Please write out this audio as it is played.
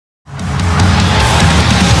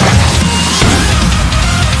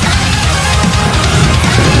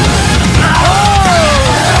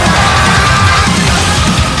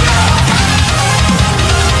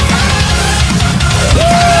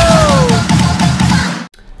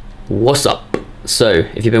What's up? So,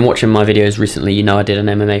 if you've been watching my videos recently, you know I did an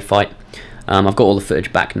MMA fight. I've got all the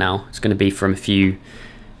footage back now. It's going to be from a few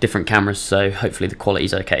different cameras, so hopefully the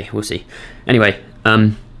quality's okay. We'll see. Anyway,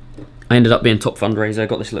 I ended up being top fundraiser.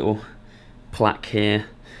 Got this little plaque here.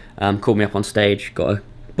 Called me up on stage. Got a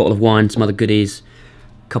bottle of wine, some other goodies.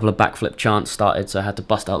 A couple of backflip chants started, so I had to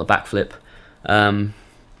bust out the backflip.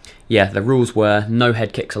 Yeah, the rules were no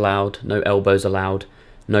head kicks allowed, no elbows allowed,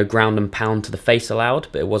 no ground and pound to the face allowed,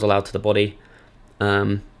 but it was allowed to the body.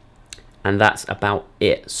 And that's about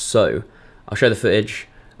it. So I'll show the footage.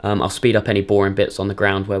 I'll speed up any boring bits on the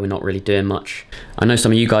ground where we're not really doing much. I know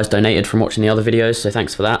some of you guys donated from watching the other videos, so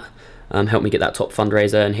thanks for that. Helped me get that top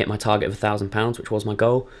fundraiser and hit my target of £1,000, which was my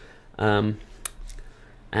goal. And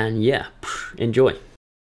yeah, enjoy.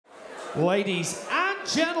 Ladies and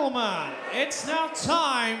gentlemen, it's now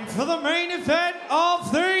time for the main event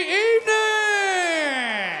of the evening.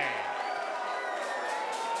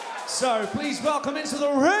 So please welcome into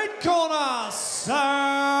the red corner,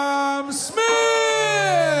 Sam Smith.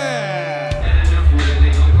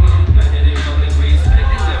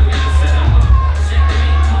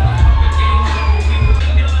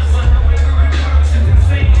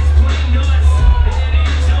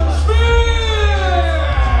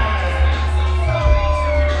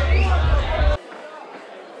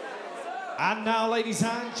 And now, ladies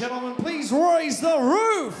and gentlemen, please raise the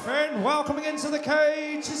roof and welcoming into the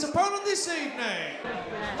cage his opponent this evening.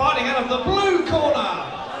 Fighting out of the blue corner,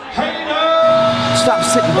 Hadyn. Stop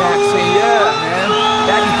sitting back saying, yeah, man.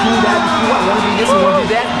 That'd be cool, that'd be cool. I wanna be this, I wanna do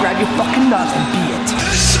that. Grab your fucking nuts and be it.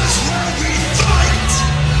 This is where we fight.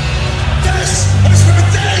 This is where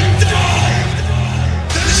they die.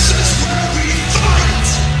 This is where we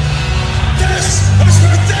fight. This is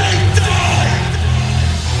where they die.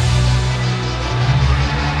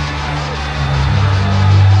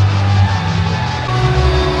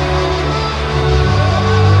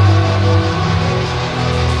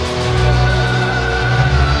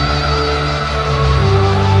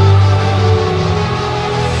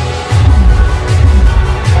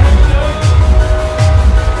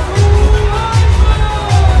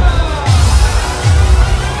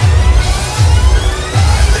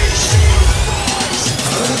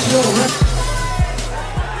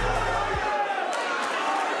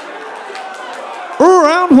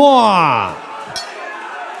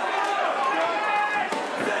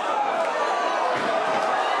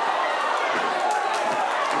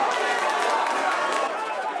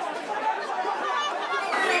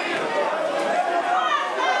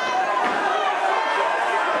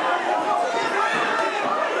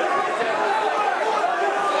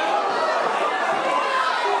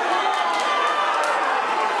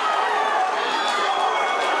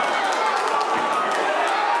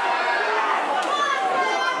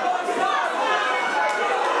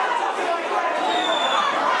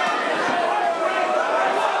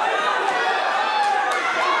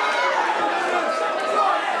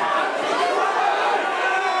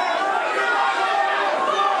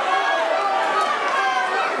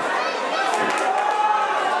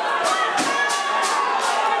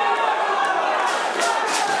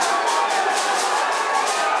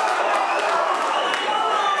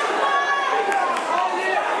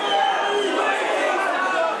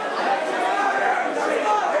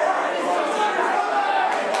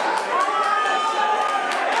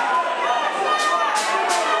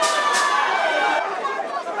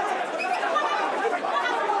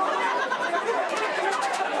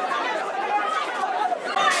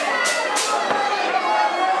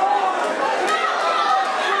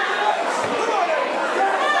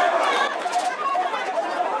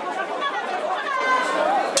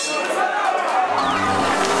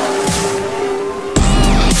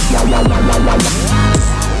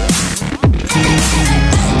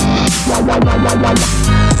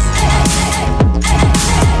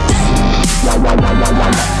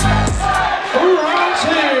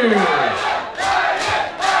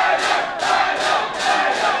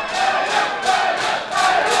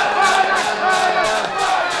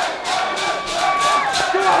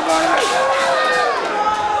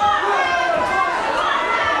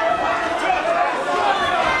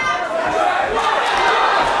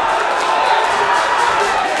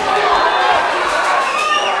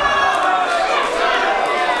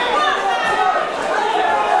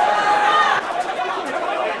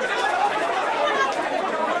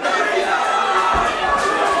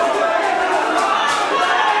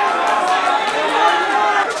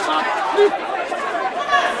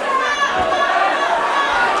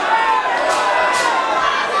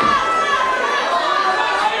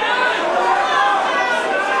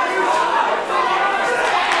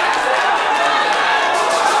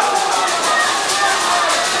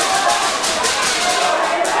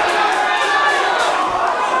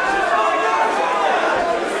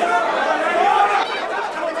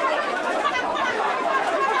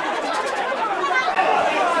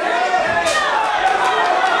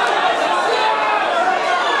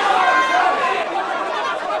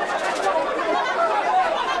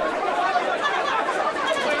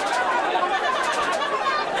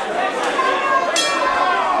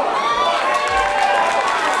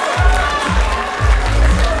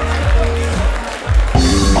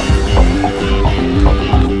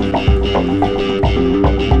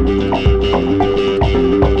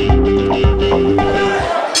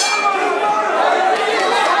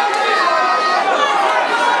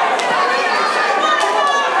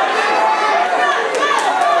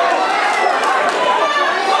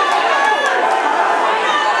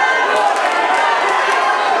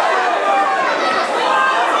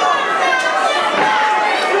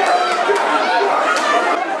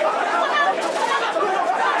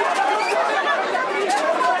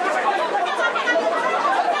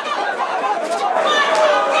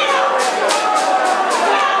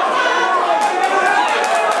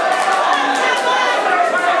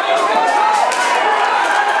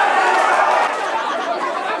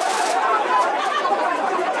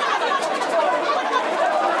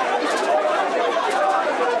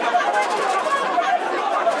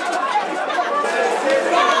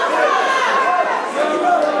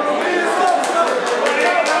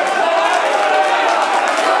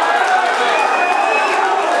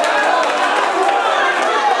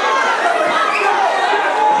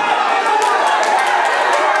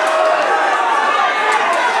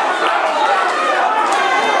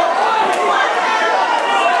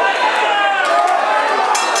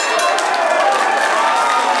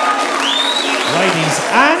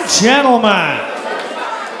 gentlemen,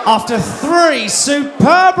 after 3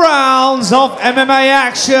 superb rounds of MMA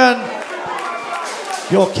action,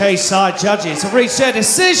 your K-side judges have reached their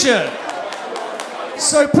decision.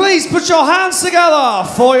 So please put your hands together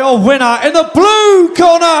for your winner in the blue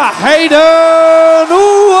corner, Hadyn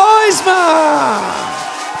Wiseman.